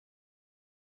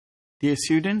Dear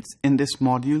students, in this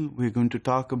module, we're going to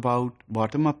talk about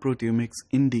bottom-up proteomics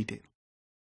in detail.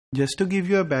 Just to give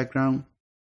you a background,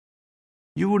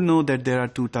 you would know that there are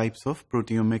two types of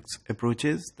proteomics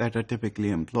approaches that are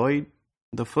typically employed.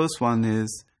 The first one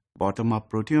is bottom-up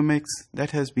proteomics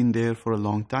that has been there for a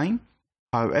long time.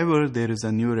 However, there is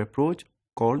a newer approach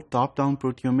called top-down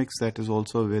proteomics that is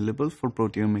also available for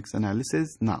proteomics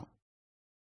analysis now.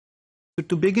 So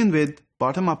to begin with,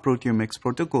 bottom-up proteomics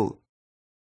protocol,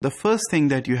 the first thing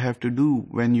that you have to do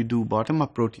when you do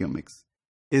bottom-up proteomics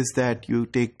is that you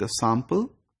take the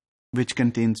sample, which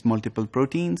contains multiple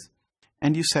proteins,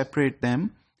 and you separate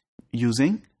them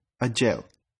using a gel.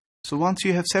 So once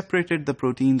you have separated the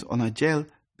proteins on a gel,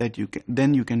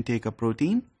 then you can take a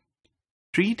protein,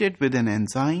 treat it with an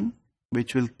enzyme,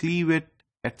 which will cleave it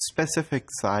at specific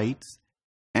sites,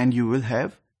 and you will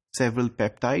have several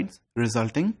peptides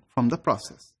resulting from the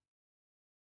process.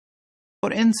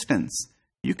 For instance,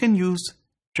 you can use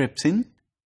trypsin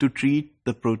to treat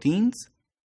the proteins,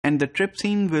 and the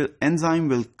trypsin enzyme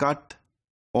will cut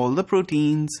all the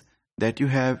proteins that you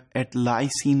have at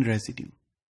lysine residue.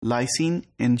 Lysine,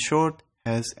 in short,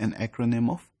 has an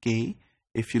acronym of K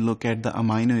if you look at the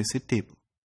amino acid table.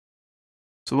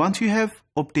 So once you have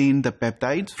obtained the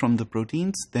peptides from the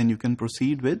proteins, then you can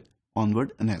proceed with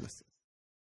onward analysis.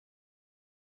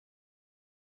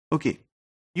 Okay.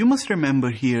 You must remember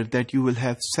here that you will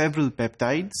have several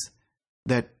peptides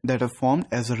that are formed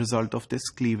as a result of this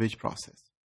cleavage process.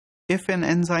 If an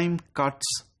enzyme cuts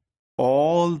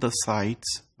all the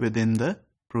sites within the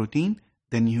protein,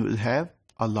 then you will have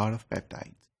a lot of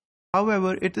peptides.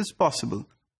 However, it is possible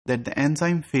that the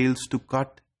enzyme fails to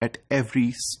cut at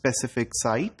every specific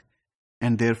site,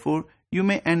 and therefore you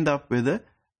may end up with a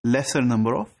lesser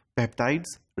number of peptides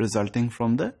resulting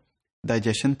from the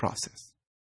digestion process.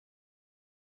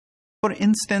 For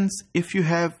instance, if you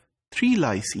have 3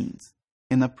 lysines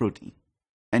in a protein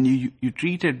and you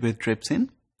treat it with trypsin,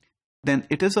 then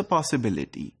there is a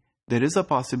possibility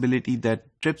that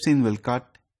trypsin will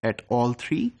cut at all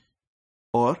 3,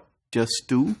 or just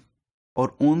 2,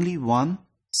 or only 1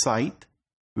 site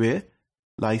where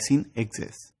lysine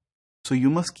exists. So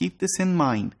you must keep this in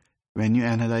mind when you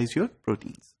analyze your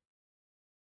proteins.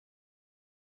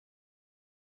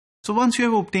 So once you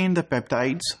have obtained the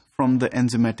peptides from the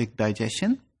enzymatic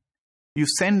digestion, you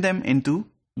send them into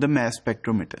the mass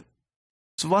spectrometer.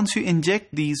 So once you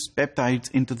inject these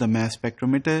peptides into the mass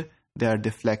spectrometer, they are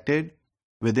deflected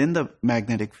within the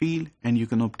magnetic field and you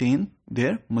can obtain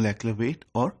their molecular weight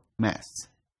or mass.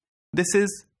 This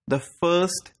is the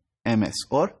first MS,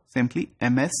 or simply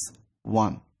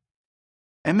MS1.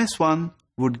 MS1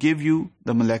 would give you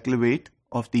the molecular weight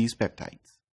of these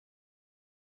peptides.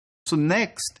 So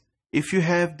next, if you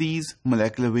have these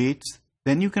molecular weights,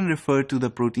 then you can refer to the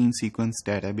protein sequence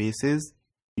databases.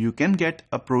 You can get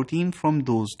a protein from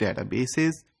those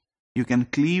databases. You can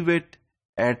cleave it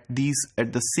at the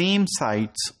same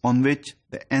sites on which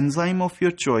the enzyme of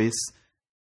your choice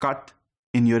cut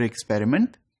in your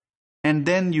experiment. And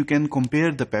then you can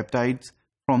compare the peptides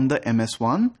from the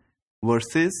MS1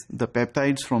 versus the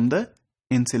peptides from the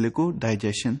in silico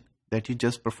digestion that you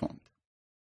just performed.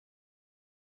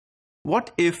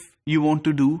 What if you want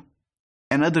to do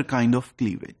another kind of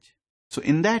cleavage? So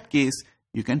in that case,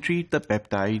 you can treat the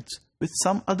peptides with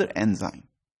some other enzyme.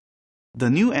 The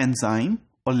new enzyme,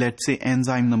 or let's say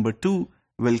enzyme number 2,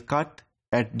 will cut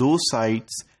at those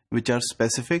sites which are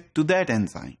specific to that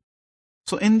enzyme.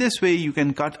 So in this way, you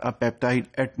can cut a peptide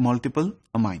at multiple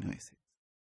amino acids.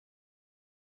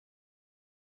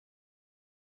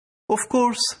 Of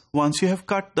course, once you have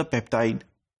cut the peptide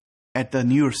at the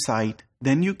newer site,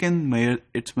 then you can measure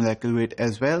its molecular weight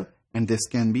as well, and this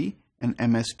can be an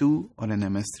MS2 or an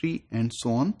MS3 and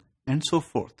so on and so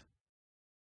forth.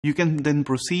 You can then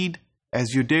proceed,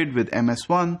 as you did with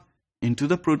MS1, into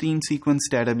the protein sequence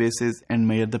databases and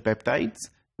measure the peptides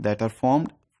that are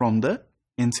formed from the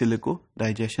in silico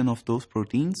digestion of those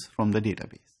proteins from the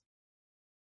database.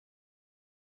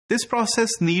 This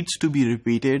process needs to be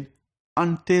repeated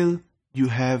until you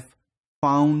have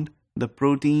found the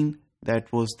protein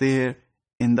that was there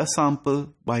in the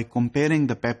sample by comparing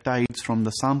the peptides from the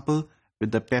sample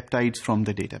with the peptides from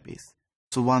the database.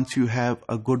 So once you have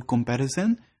a good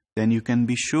comparison, then you can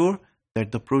be sure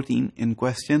that the protein in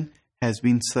question has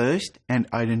been searched and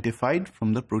identified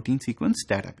from the protein sequence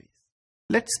database.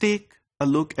 Let's take a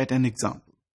look at an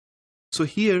example. So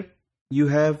here you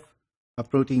have a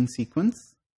protein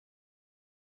sequence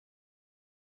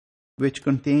which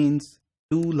contains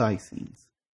 2 lysines.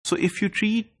 So if you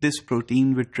treat this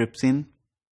protein with trypsin,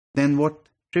 then what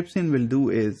trypsin will do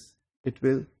is it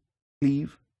will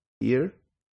cleave here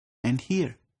and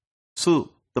here.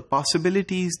 So the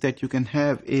possibilities that you can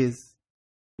have is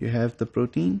you have the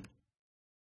protein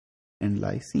and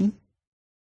lysine,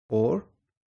 or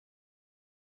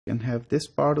you can have this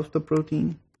part of the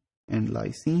protein and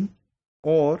lysine,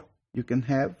 or you can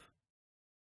have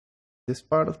this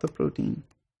part of the protein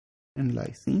and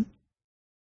lysine,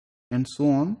 and so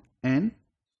on and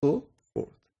so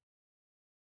forth.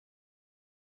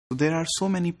 So there are so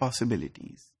many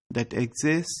possibilities that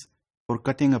exist for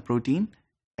cutting a protein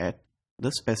at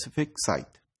the specific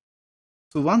site.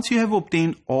 So once you have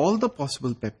obtained all the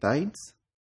possible peptides,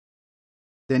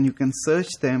 then you can search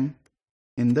them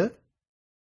in the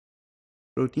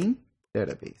protein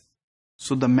database.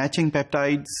 So the matching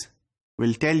peptides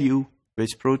will tell you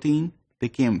which protein they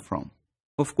came from.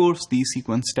 Of course, these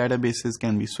sequence databases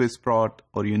can be SwissProt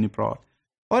or UniProt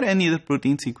or any other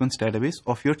protein sequence database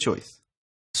of your choice.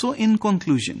 So in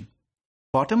conclusion,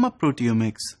 bottom-up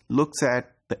proteomics looks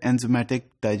at the enzymatic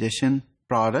digestion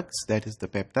products, that is the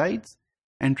peptides,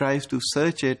 and tries to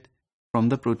search it from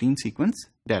the protein sequence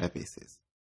databases.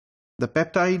 The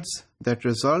peptides that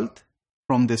result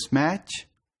from this match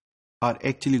are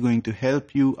actually going to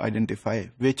help you identify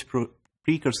which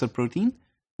precursor protein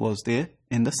was there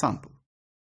in the sample.